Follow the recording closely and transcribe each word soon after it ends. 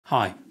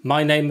Hi,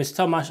 my name is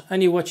Tomasz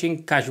and you're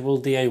watching Casual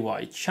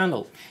DIY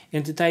channel.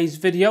 In today's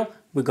video,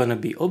 we're going to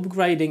be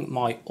upgrading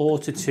my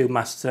Ortur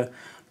Master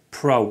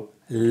Pro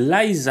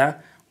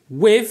laser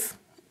with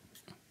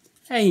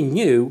a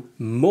new,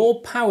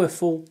 more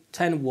powerful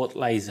 10-watt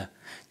laser.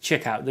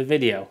 Check out the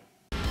video.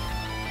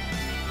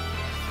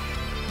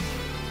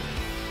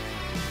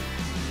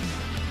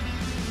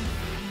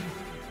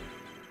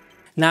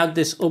 Now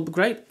this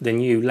upgrade, the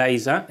new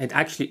laser, it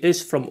actually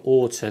is from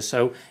Ortur,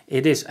 so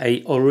it is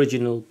a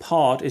original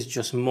part, it's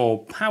just more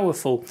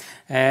powerful.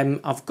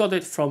 I've got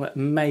it from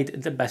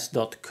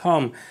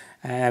madethebest.com.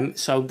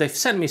 So they've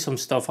sent me some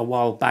stuff a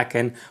while back,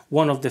 and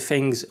one of the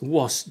things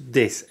was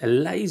this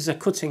laser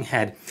cutting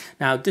head.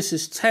 Now this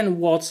is 10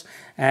 watts.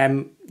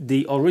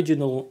 The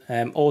original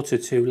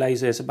Ortur 2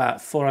 laser is about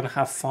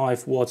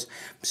 4.5 watts,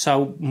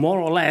 so more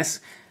or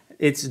less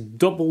it's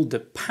double the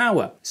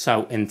power.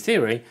 So in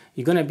theory,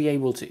 you're going to be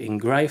able to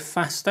engrave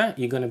faster,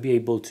 you're going to be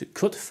able to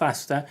cut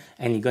faster,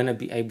 and you're going to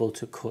be able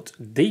to cut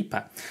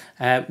deeper.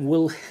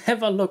 We'll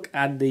have a look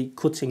at the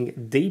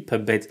cutting deeper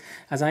bit,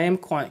 as I am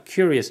quite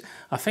curious.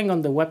 I think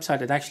on the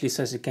website it actually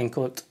says it can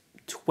cut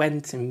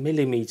 20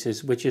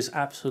 millimeters, which is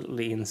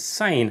absolutely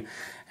insane.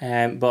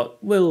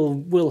 But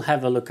we'll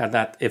have a look at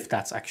that, if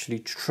that's actually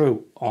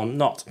true or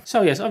not.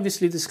 So yes,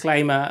 obviously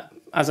disclaimer.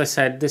 As I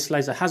said, this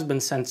laser has been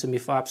sent to me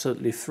for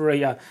absolutely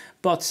free,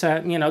 but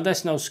you know,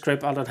 there's no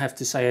script. I don't have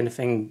to say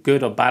anything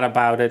good or bad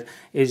about it.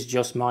 It's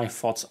just my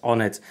thoughts on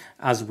it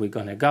as we're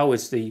gonna go.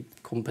 It's the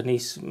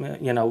company's,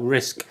 you know,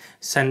 risk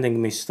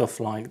sending me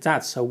stuff like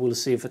that, so we'll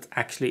see if it's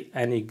actually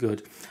any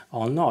good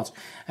or not.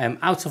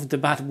 Out of the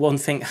bat, one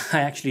thing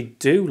I actually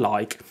do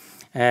like,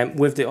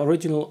 with the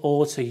original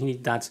Ortur, you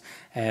need that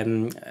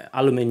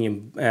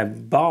aluminium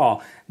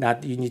bar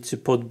that you need to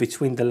put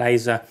between the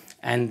laser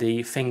and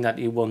the thing that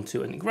you want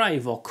to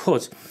engrave or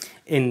cut.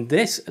 In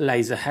this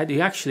laser head,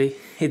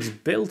 it's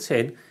built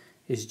in,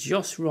 it's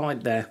just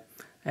right there.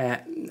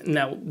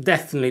 Now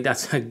definitely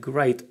that's a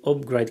great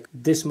upgrade.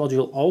 This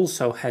module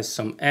also has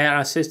some air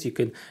assist. You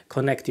can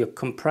connect your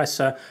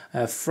compressor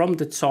from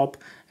the top,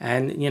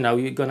 and you know,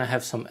 you're gonna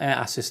have some air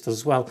assist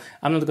as well.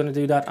 I'm not gonna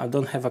do that. I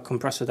don't have a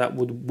compressor that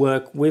would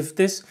work with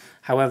this,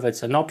 however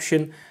it's an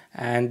option,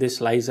 and this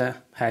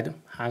laser head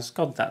has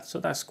got that, so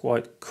that's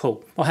quite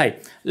cool. Well, hey,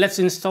 let's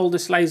install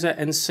this laser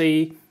and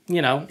see,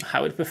 you know,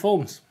 how it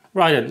performs.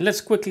 Right then,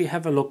 let's quickly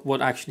have a look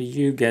what actually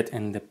you get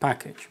in the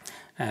package.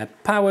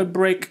 Power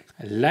brick,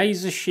 a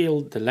laser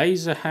shield, the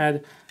laser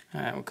head.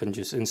 We can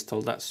just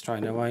install that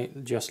straight away,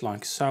 just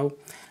like so.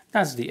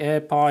 That's the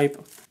air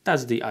pipe.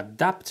 That's the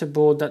adapter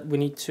board that we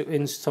need to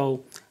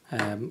install.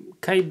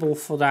 Cable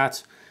for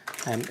that.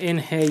 In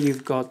here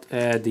you've got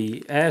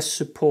the air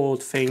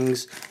support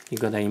things.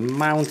 You've got a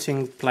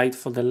mounting plate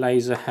for the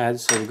laser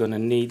head, so we're going to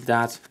need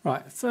that.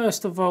 Right,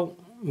 first of all,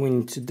 we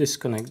need to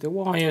disconnect the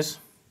wires.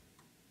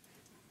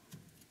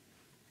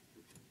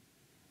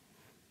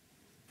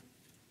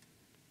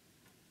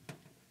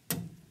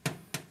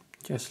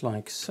 Just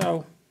like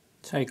so.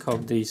 Take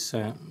off these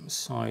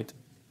side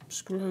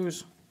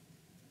screws.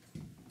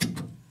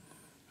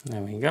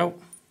 There we go.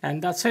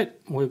 And that's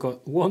it. We've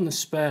got one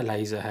spare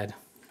laser head.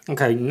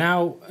 Okay,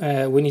 now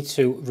we need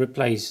to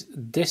replace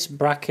this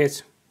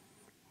bracket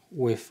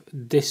with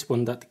this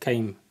one that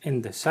came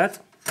in the set.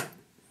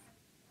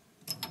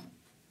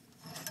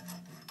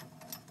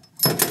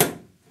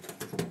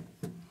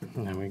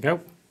 There we go.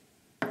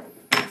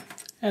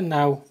 And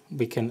now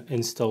we can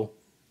install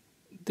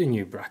the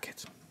new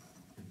bracket.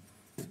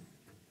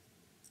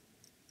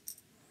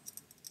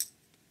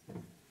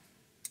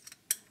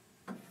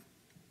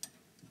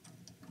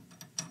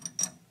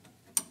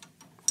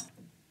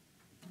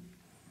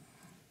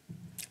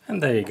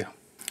 And there you go.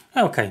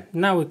 Okay,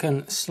 now we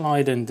can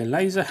slide in the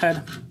laser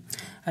head,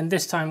 and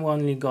this time we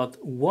only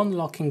got one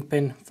locking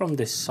pin from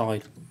this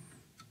side.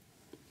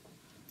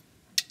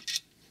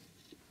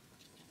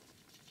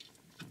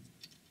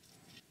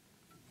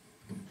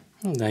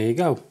 And there you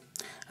go.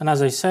 And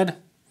as I said,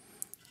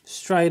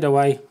 straight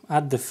away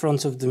at the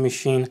front of the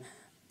machine,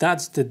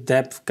 that's the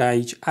depth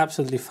gauge.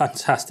 Absolutely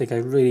fantastic. I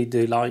really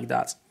do like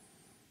that.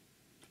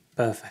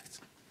 Perfect.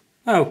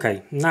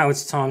 Okay, now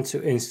it's time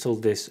to install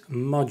this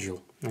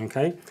module.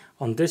 Okay,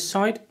 on this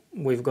side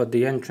we've got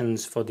the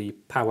entrance for the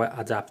power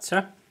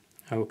adapter.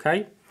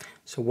 Okay,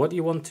 so what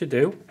you want to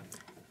do,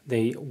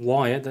 the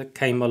wire that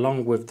came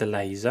along with the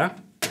laser,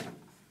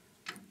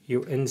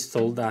 you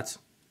install that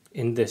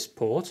in this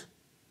port.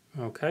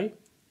 Okay,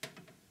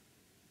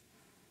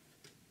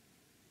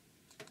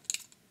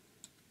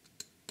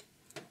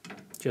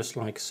 just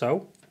like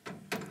so.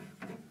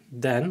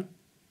 Then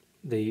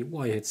the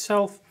wire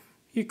itself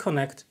you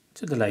connect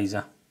to the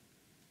laser,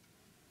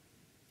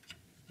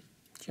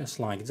 just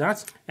like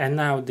that. And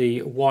now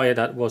the wire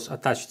that was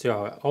attached to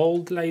our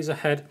old laser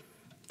head,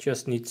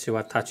 just need to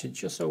attach it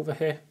just over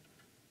here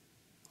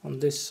on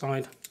this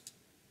side,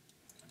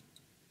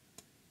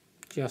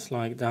 just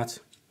like that.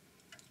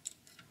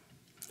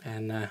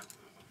 And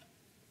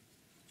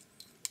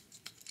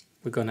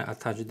we're going to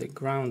attach the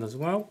ground as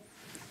well.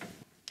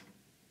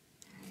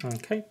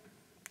 Okay,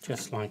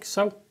 just like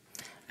so.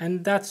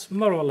 and that's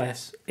more or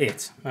less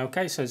it.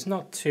 Okay, so it's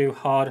not too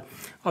hard.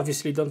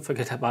 Obviously, don't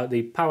forget about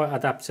the power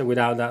adapter.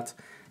 Without that,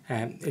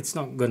 it's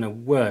not gonna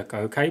work.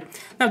 Okay,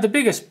 now the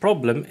biggest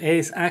problem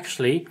is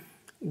actually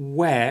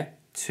where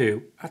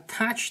to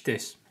attach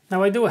this.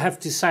 Now I do have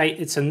to say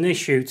it's an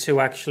issue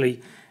to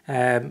actually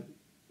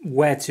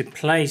where to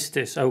place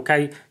this,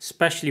 okay,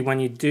 especially when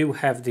you do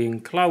have the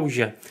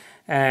enclosure,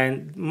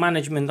 and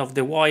management of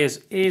the wires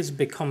is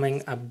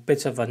becoming a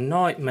bit of a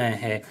nightmare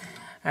here.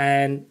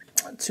 And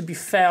to be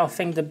fair, I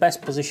think the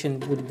best position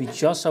would be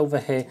just over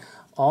here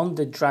on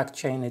the drag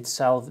chain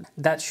itself.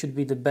 That should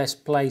be the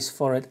best place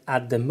for it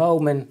at the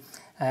moment.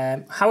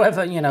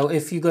 However, you know,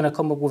 if you're going to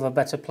come up with a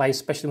better place,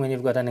 especially when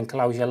you've got an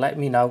enclosure, let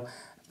me know.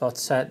 But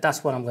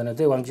that's what I'm going to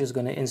do. I'm just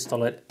going to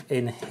install it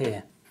in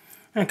here.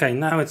 Okay,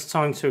 now it's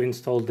time to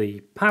install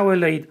the power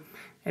lead.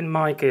 In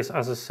my case,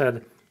 as I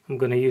said, I'm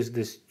going to use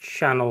this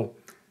channel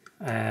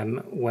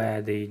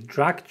where the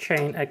drag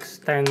chain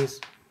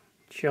extends,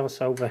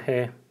 just over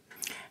here.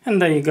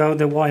 And there you go,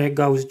 the wire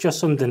goes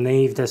just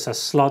underneath. There's a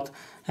slot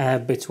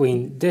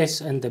between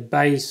this and the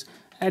base,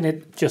 and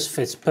it just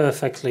fits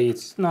perfectly.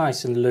 It's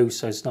nice and loose,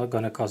 so it's not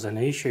going to cause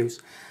any issues.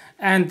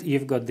 And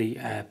you've got the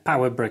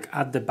power brick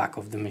at the back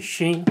of the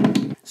machine.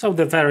 So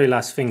the very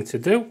last thing to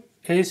do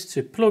is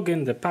to plug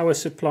in the power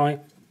supply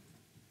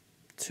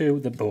to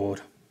the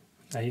board.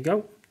 There you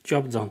go,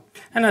 job done.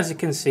 And as you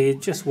can see,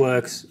 it just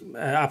works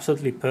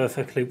absolutely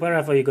perfectly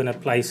wherever you're going to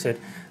place it.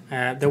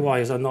 The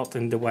wires are not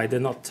in the way, they're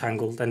not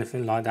tangled,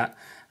 anything like that,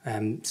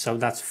 so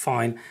that's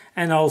fine.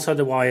 And also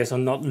the wires are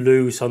not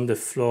loose on the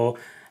floor,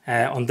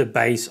 on the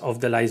base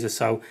of the laser,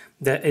 so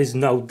there is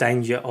no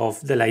danger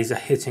of the laser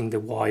hitting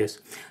the wires.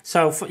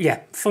 So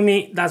for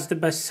me, that's the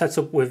best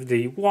setup with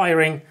the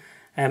wiring.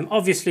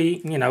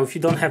 Obviously, you know, if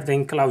you don't have the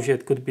enclosure,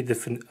 it could be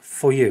different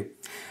for you.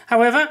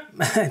 However,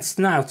 it's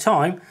now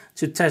time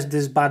to test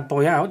this bad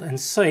boy out and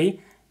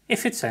see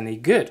if it's any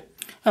good.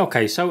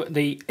 Okay, so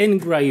the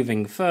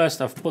engraving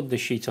first. I've put the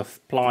sheet of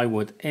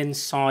plywood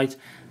inside.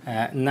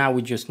 Now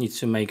we just need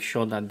to make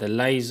sure that the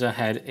laser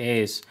head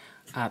is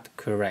at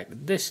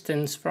correct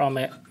distance from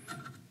it.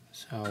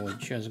 So we're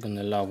just going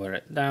to lower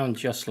it down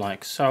just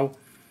like so.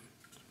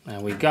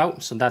 There we go.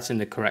 So that's in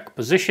the correct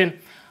position.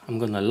 I'm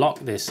going to lock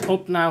this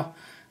up now,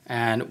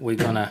 and we're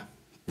going to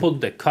put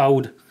the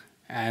code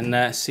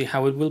and see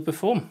how it will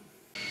perform.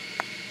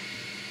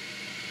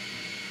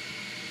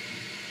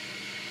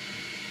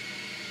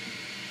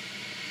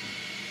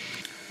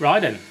 Right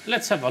then,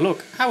 let's have a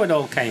look how it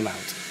all came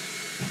out.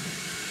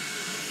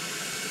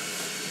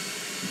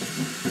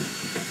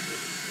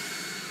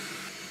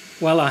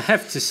 Well, I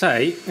have to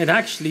say, it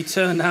actually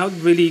turned out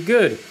really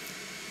good,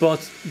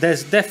 but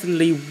there's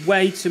definitely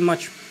way too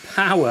much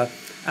power,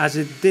 as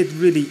it did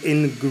really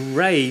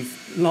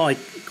engrave like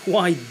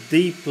quite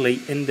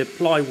deeply in the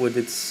plywood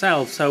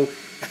itself. So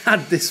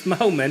at this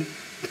moment,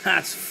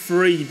 that's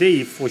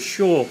 3D for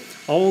sure.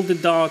 All the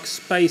dark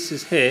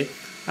spaces here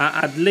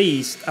are at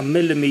least a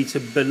millimeter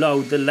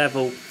below the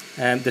level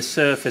and the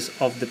surface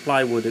of the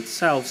plywood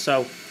itself.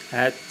 So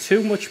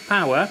too much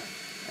power,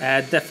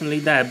 definitely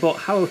there. But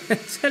how I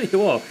tell you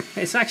what,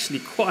 it's actually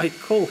quite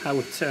cool how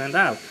it turned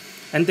out,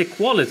 and the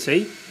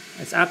quality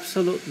is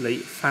absolutely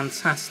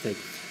fantastic.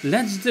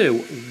 Let's do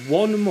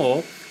one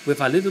more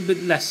with a little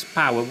bit less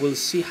power. We'll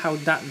see how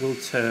that will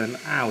turn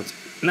out.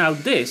 Now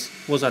this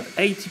was at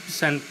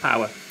 80%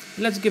 power.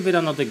 Let's give it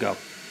another go.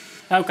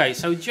 Okay,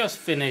 so just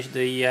finished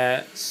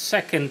the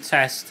second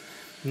test.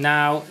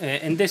 Now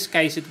in this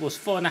case it was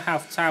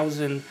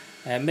 4,500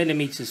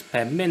 millimeters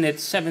per minute,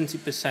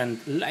 70%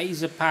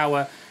 laser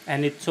power,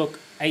 and it took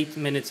 8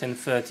 minutes and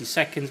 30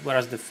 seconds,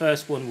 whereas the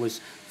first one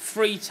was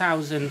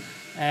 3,000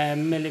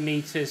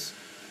 millimeters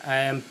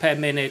per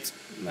minute,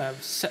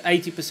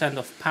 80%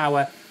 of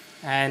power,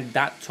 and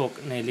that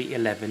took nearly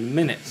 11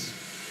 minutes.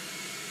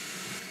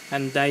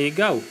 And there you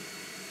go.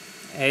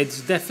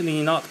 It's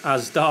definitely not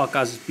as dark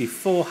as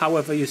before,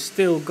 however you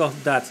still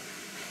got that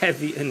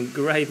heavy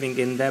engraving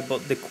in there,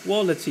 but the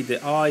quality,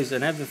 the eyes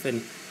and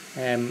everything,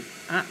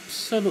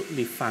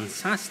 absolutely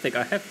fantastic,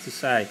 I have to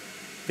say.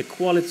 The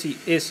quality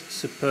is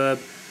superb.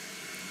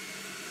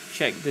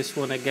 Check this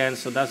one again.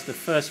 So that's the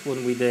first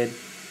one we did.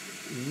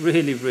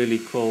 Really, really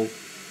cool.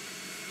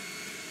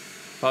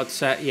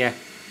 But yeah,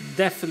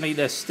 definitely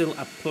there's still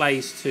a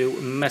place to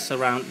mess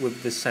around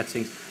with the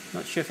settings.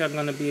 Not sure if I'm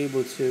going to be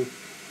able to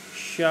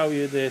show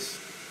you this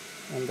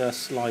under a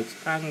slight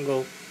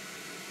angle,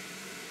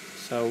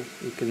 so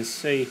you can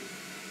see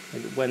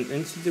it went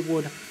into the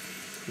wood,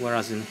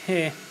 whereas in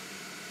here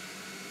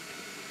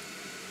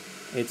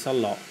it's a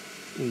lot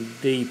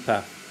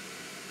deeper.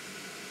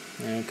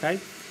 Okay,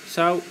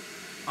 so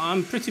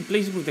I'm pretty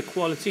pleased with the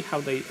quality, how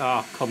they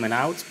are coming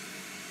out.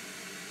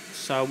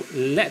 So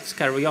let's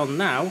carry on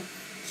now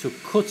to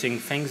cutting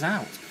things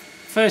out.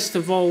 First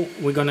of all,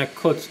 we're going to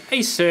cut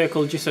a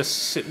circle,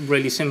 just a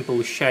really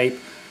simple shape,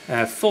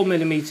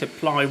 4mm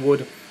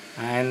plywood,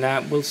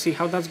 and we'll see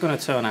how that's going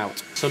to turn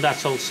out. So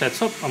that's all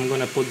set up. I'm going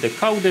to put the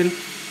code in,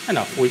 and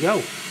off we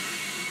go.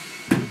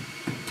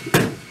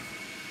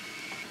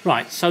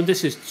 Right, so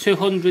this is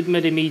 200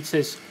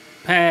 millimeters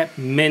per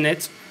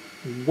minute,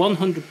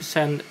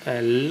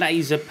 100%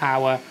 laser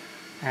power,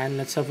 and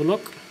let's have a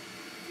look.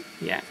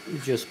 Yeah,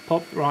 it just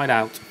popped right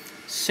out.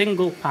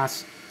 Single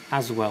pass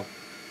as well.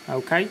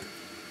 Okay,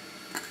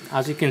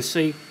 as you can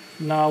see,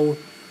 no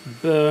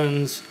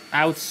burns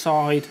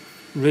outside,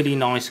 really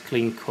nice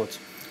clean cut.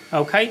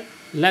 Okay,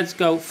 let's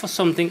go for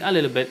something a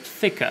little bit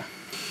thicker.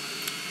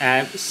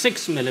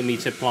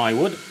 6mm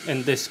plywood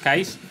in this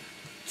case,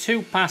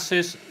 2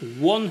 passes,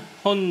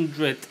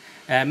 100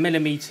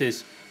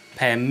 millimeters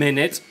per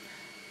minute,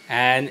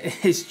 and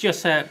it's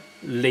just a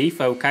leaf.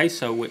 Okay,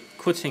 so we're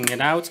cutting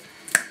it out,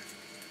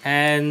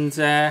 and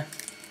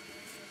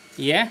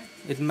yeah,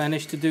 it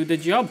managed to do the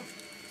job.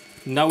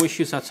 No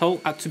issues at all.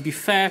 To be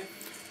fair,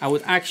 I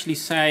would actually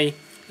say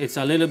it's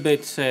a little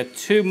bit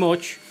too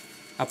much.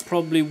 I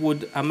probably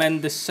would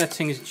amend the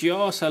settings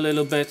just a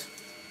little bit,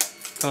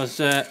 because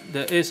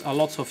there is a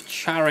lot of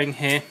charring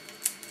here.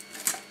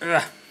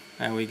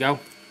 There we go.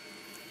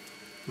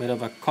 Bit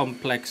of a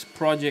complex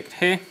project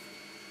here.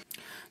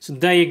 So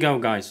there you go,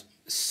 guys.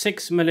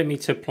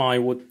 6mm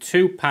plywood,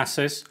 2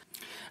 passes,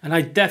 and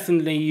I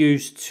definitely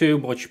used too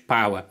much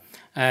power.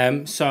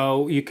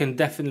 So you can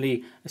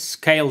definitely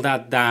scale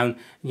that down,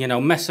 you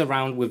know, mess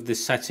around with the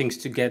settings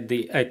to get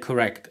the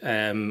correct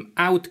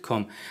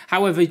outcome.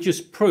 However, it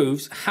just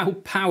proves how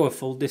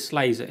powerful this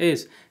laser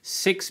is.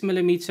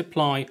 6mm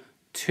ply,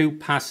 2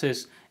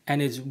 passes,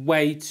 and it's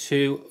way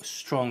too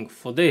strong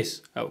for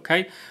this.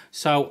 Okay,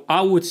 so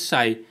I would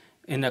say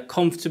in a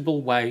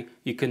comfortable way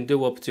you can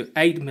do up to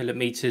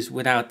 8mm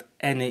without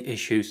any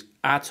issues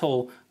at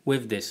all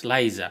with this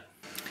laser.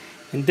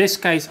 In this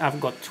case, I've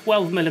got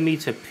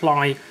 12mm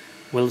ply.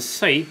 We'll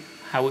see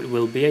how it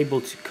will be able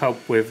to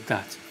cope with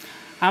that.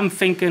 I'm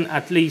thinking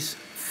at least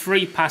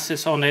 3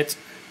 passes on it,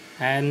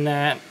 and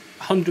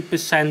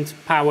 100%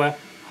 power,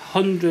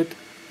 100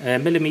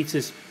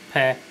 millimeters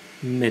per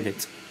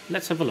minute.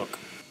 Let's have a look.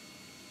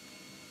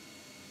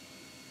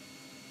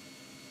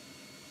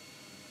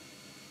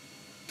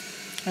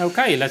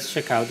 Okay, let's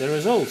check out the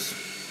results.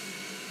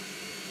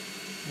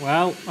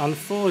 Well,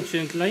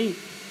 unfortunately,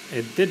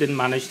 it didn't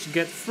manage to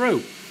get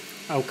through.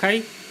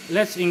 Okay,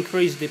 let's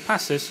increase the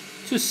passes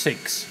to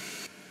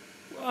 6.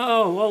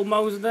 Whoa,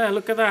 almost there,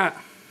 look at that.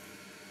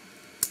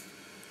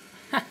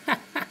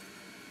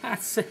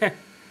 That's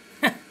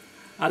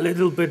a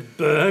little bit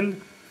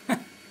burned.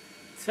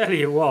 Tell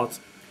you what.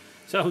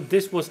 So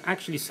this was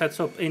actually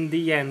set up in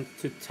the end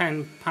to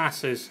 10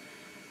 passes.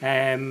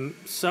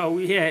 So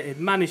yeah, it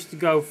managed to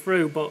go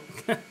through, but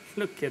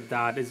look at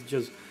that, it's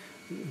just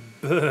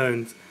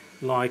burned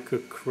like a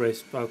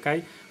crisp.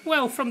 Okay,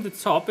 well, from the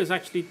top is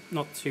actually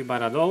not too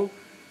bad at all.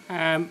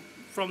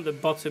 From the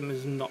bottom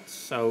is not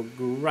so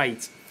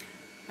great.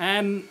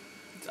 I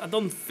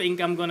don't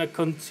think I'm gonna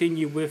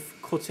continue with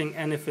cutting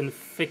anything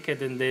thicker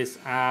than this,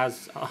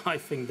 as I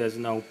think there's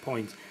no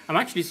point. I'm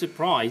actually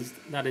surprised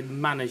that it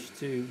managed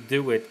to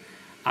do it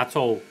at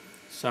all,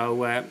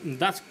 so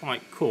that's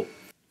quite cool.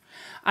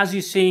 As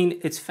you've seen,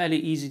 it's fairly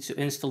easy to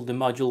install the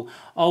module,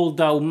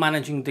 although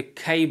managing the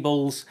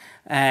cables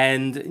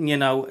and, you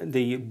know,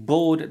 the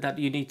board that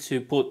you need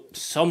to put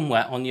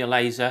somewhere on your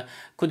laser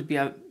could be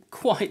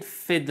quite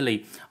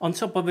fiddly. On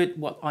top of it,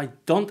 what I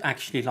don't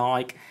actually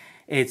like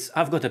is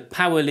I've got a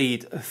power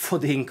lead for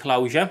the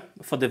enclosure,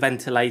 for the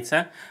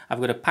ventilator.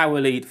 I've got a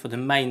power lead for the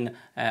main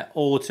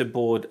Ortur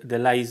board, the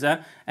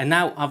laser, and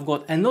now I've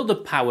got another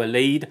power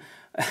lead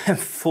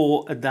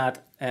for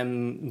that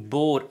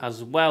board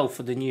as well,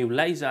 for the new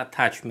laser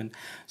attachment.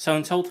 So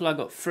in total I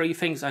got 3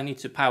 things I need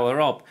to power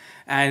up,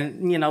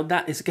 and you know,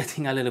 that is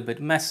getting a little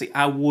bit messy.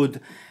 I would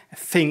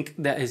think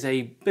there is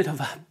a bit of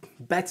a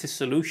better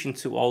solution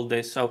to all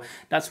this, so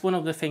that's one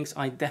of the things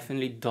I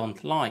definitely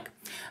don't like.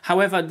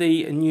 However,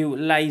 the new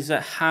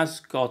laser has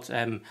got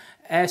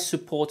air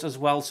support as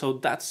well, so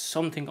that's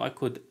something I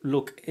could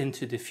look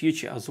into the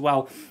future as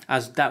well,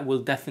 as that will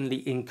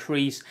definitely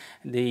increase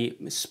the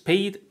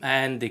speed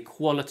and the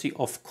quality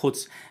of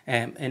cuts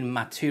in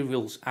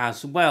materials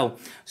as well,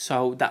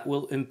 so that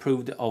will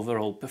improve the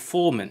overall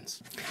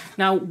performance.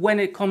 Now, when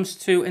it comes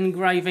to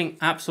engraving,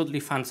 absolutely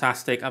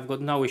fantastic. I've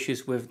got no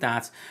issues with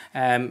that.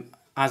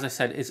 As I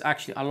said, it's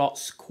actually a lot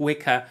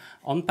quicker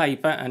on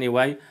paper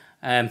anyway,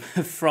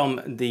 from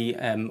the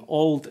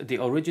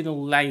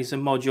original laser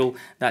module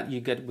that you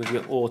get with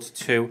your Ortur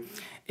 2.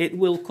 It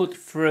will cut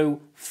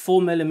through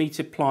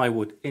 4mm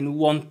plywood in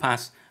one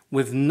pass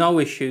with no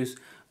issues,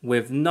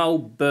 with no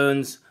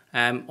burns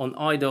on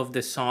either of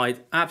the side.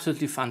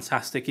 Absolutely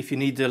fantastic. If you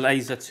need the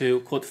laser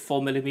to cut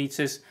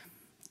 4mm,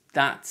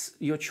 that's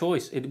your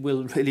choice. It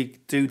will really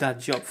do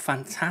that job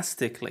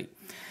fantastically.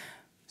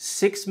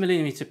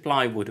 6mm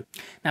plywood.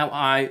 Now,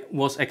 I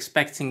was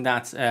expecting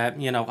that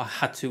you know, I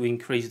had to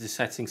increase the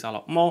settings a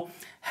lot more,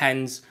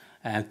 hence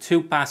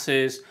 2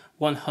 passes,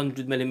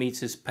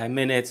 100mm per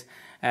minute,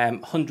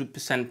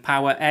 100%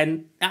 power,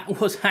 and that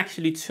was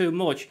actually too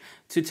much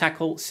to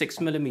tackle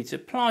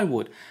 6mm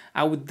plywood.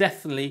 I would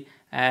definitely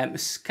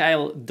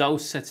scale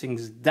those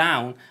settings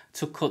down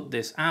to cut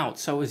this out.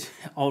 So it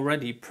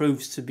already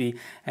proves to be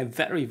a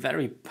very,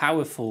 very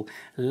powerful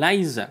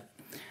laser.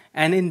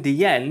 And in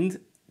the end,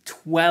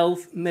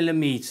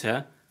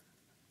 12mm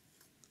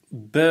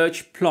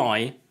birch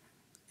ply,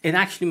 it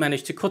actually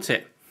managed to cut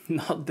it.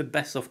 Not the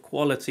best of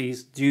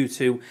qualities due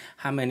to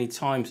how many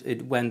times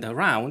it went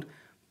around,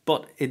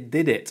 but it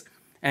did it.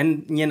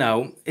 And you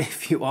know,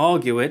 if you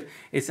argue it,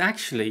 it's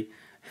actually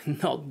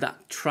not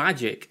that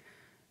tragic,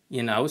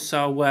 you know.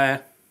 So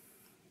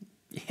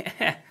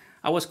yeah,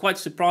 I was quite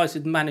surprised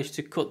it managed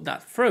to cut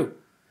that through,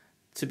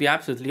 to be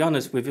absolutely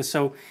honest with you.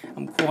 So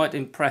I'm quite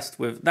impressed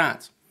with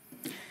that.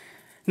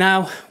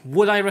 Now,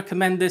 would I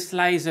recommend this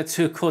laser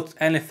to cut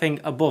anything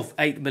above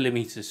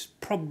 8mm?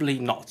 Probably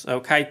not,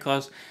 okay,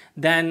 because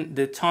then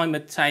the time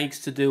it takes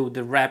to do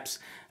the reps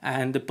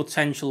and the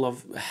potential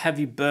of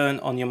heavy burn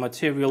on your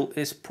material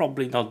is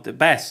probably not the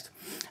best.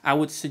 I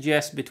would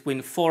suggest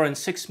between 4 and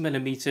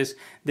 6mm,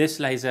 this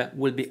laser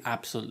will be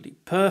absolutely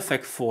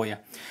perfect for you.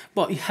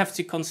 But you have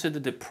to consider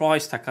the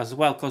price tag as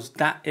well, because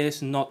that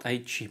is not a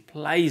cheap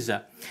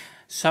laser.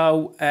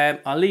 So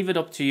I'll leave it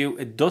up to you.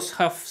 It does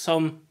have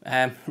some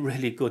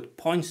really good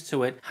points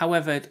to it.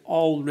 However, it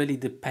all really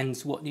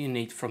depends what you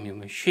need from your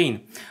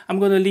machine. I'm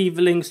going to leave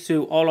links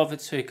to all of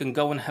it so you can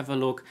go and have a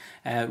look,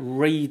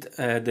 read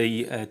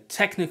the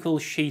technical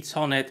sheets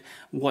on it,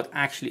 what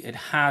actually it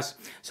has.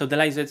 So the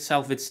laser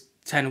itself, it's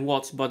 10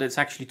 watts, but it's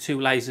actually 2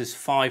 lasers,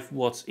 5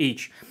 watts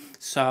each.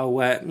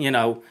 So, you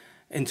know,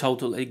 in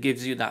total, it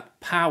gives you that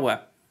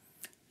power.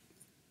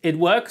 It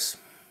works.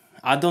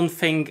 I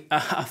think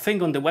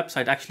on the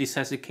website actually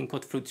says it can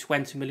cut through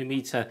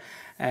 20mm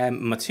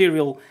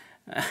material.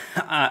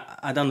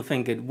 I don't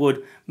think it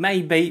would,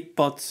 maybe,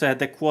 but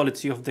the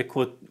quality of the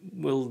cut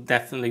will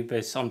definitely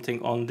be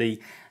something on the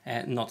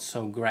not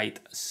so great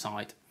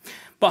side.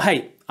 But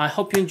hey, I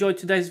hope you enjoyed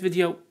today's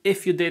video.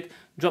 If you did,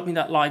 drop me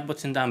that like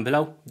button down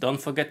below. Don't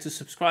forget to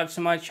subscribe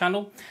to my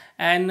channel,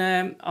 and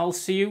I'll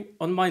see you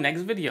on my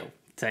next video.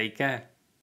 Take care.